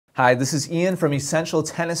Hi, this is Ian from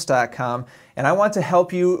EssentialTennis.com, and I want to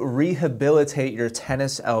help you rehabilitate your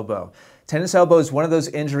tennis elbow. Tennis elbow is one of those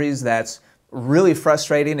injuries that's really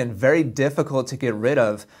frustrating and very difficult to get rid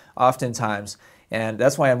of oftentimes. And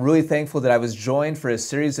that's why I'm really thankful that I was joined for a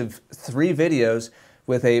series of 3 videos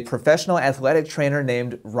with a professional athletic trainer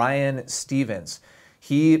named Bryan.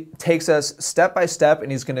 He takes us step by step,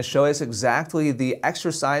 and he's going to show us exactly the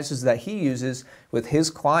exercises that he uses with his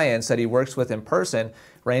clients that he works with in person,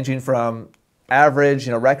 ranging from average,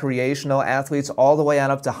 recreational athletes all the way on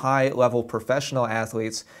up to high-level professional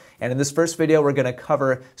athletes. And in this first video, we're going to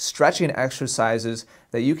cover stretching exercises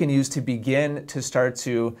that you can use to begin to start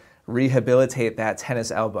to rehabilitate that tennis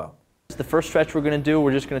elbow. The first stretch we're going to do,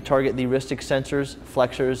 we're just going to target the wrist extensors,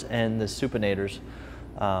 flexors, and the supinators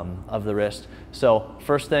of the wrist. So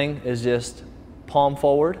first thing is just palm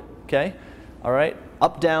forward, okay? All right,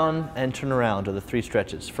 up, down, and turn around are the 3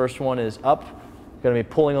 stretches. First one is up, going to be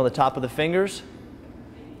pulling on the top of the fingers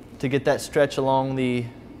to get that stretch along the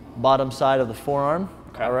bottom side of the forearm,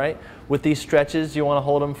 okay. All right? With these stretches, you want to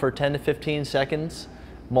hold them for 10 to 15 seconds,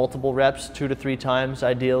 multiple reps, 2 to 3 times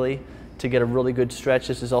ideally, to get a really good stretch.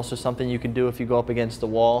 This is also something you can do if you go up against the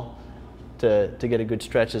wall to get a good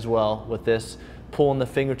stretch as well with this. Pulling the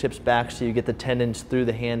fingertips back so you get the tendons through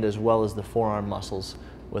the hand as well as the forearm muscles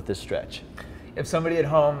with this stretch. If somebody at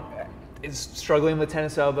home is struggling with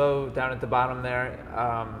tennis elbow down at the bottom there,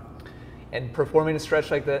 and performing a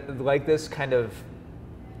stretch like this kind of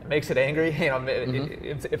makes it angry,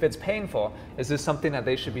 if it's painful, is this something that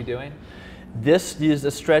they should be doing? This is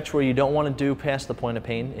a stretch where you don't want to do past the point of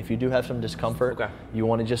pain. If you do have some discomfort, okay, you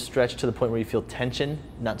want to just stretch to the point where you feel tension,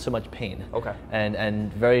 not so much pain. Okay.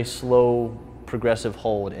 And very slow, progressive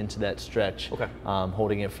hold into that stretch, okay.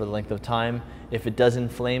 Holding it for the length of time. If it does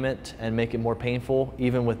inflame it and make it more painful,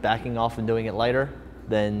 even with backing off and doing it lighter,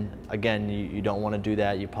 then again, you don't want to do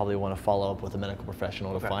that. You probably want to follow up with a medical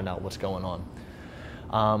professional to find out what's going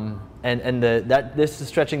on. This is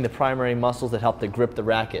stretching the primary muscles that help to grip the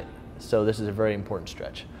racket. So this is a very important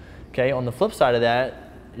stretch. Okay, on the flip side of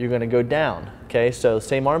that, you're going to go down. Okay, so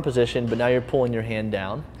same arm position, but now you're pulling your hand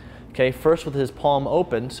down. Okay, first with his palm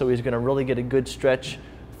open, so he's going to really get a good stretch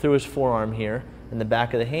through his forearm here in the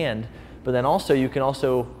back of the hand. But then also you can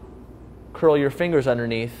also curl your fingers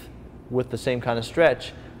underneath with the same kind of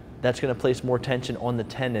stretch. That's going to place more tension on the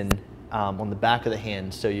tendon on the back of the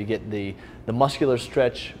hand. So you get the muscular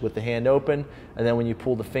stretch with the hand open, and then when you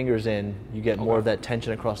pull the fingers in, you get more of that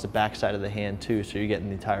tension across the back side of the hand too, so you're getting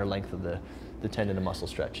the entire length of the tendon and muscle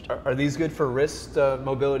stretched. Are these good for wrist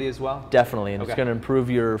mobility as well? Definitely, and it's going to improve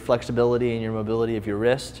your flexibility and your mobility of your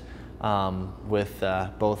wrist with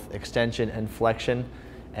both extension and flexion.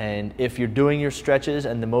 And if you're doing your stretches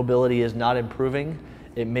and the mobility is not improving,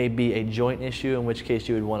 it may be a joint issue, in which case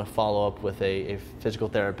you would want to follow up with a physical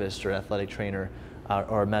therapist or athletic trainer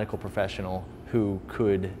or a medical professional who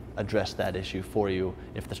could address that issue for you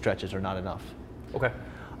if the stretches are not enough. Okay.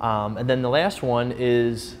 And then the last one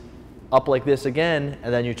is up like this again,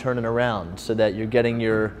 and then you turn it around so that you're getting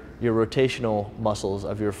your rotational muscles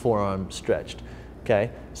of your forearm stretched. Okay,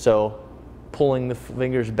 so pulling the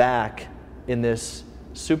fingers back in this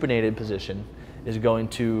supinated position is going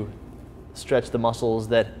to stretch the muscles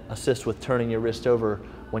that assist with turning your wrist over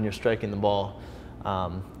when you're striking the ball.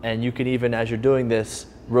 And you can even, as you're doing this,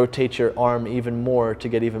 rotate your arm even more to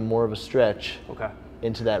get even more of a stretch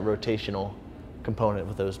into that rotational component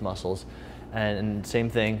with those muscles. And same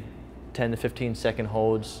thing, 10 to 15 second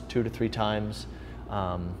holds, 2 to 3 times.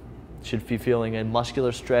 Should be feeling a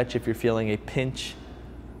muscular stretch. If you're feeling a pinch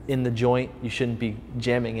in the joint, you shouldn't be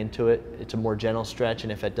jamming into it. It's a more gentle stretch,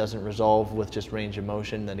 and if it doesn't resolve with just range of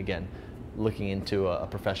motion, then again, looking into a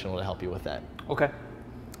professional to help you with that. Okay.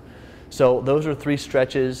 So those are 3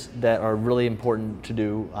 stretches that are really important to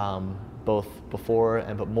do both before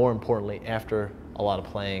but more importantly after a lot of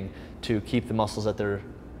playing, to keep the muscles at their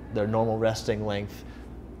normal resting length.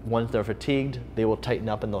 Once they're fatigued, they will tighten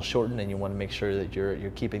up and they'll shorten, and you want to make sure that you're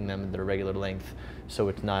keeping them at their regular length so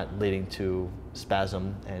it's not leading to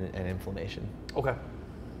spasm and inflammation. Okay.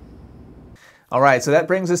 All right, so that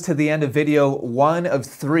brings us to the end of video 1 of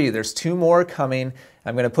 3. There's 2 more coming.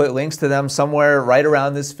 I'm going to put links to them somewhere right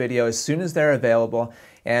around this video as soon as they're available.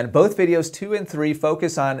 And both videos 2 and 3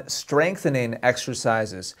 focus on strengthening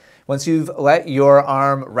exercises. Once you've let your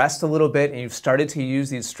arm rest a little bit and you've started to use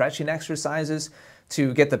these stretching exercises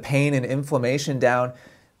to get the pain and inflammation down,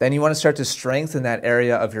 then you want to start to strengthen that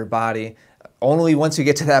area of your body. Only once you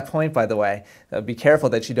get to that point, by the way. Be careful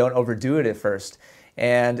that you don't overdo it at first.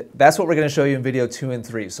 And that's what we're going to show you in video 2 and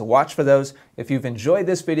 3. So watch for those. If you've enjoyed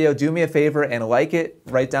this video, do me a favor and like it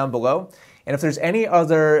right down below. And if there's any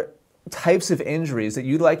other types of injuries that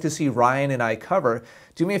you'd like to see Ryan and I cover,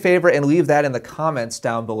 do me a favor and leave that in the comments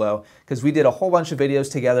down below, because we did a whole bunch of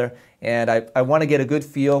videos together and I want to get a good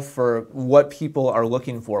feel for what people are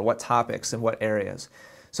looking for, what topics and what areas.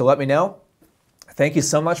 So let me know. Thank you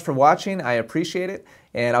so much for watching. I appreciate it,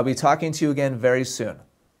 and I'll be talking to you again very soon.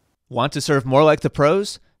 Want to serve more like the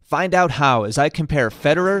pros? Find out how as I compare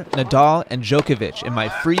Federer, Nadal, and Djokovic in my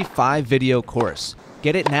free 5-video course.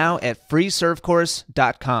 Get it now at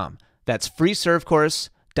freeservecourse.com. That's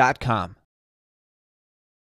freeservecourse.com.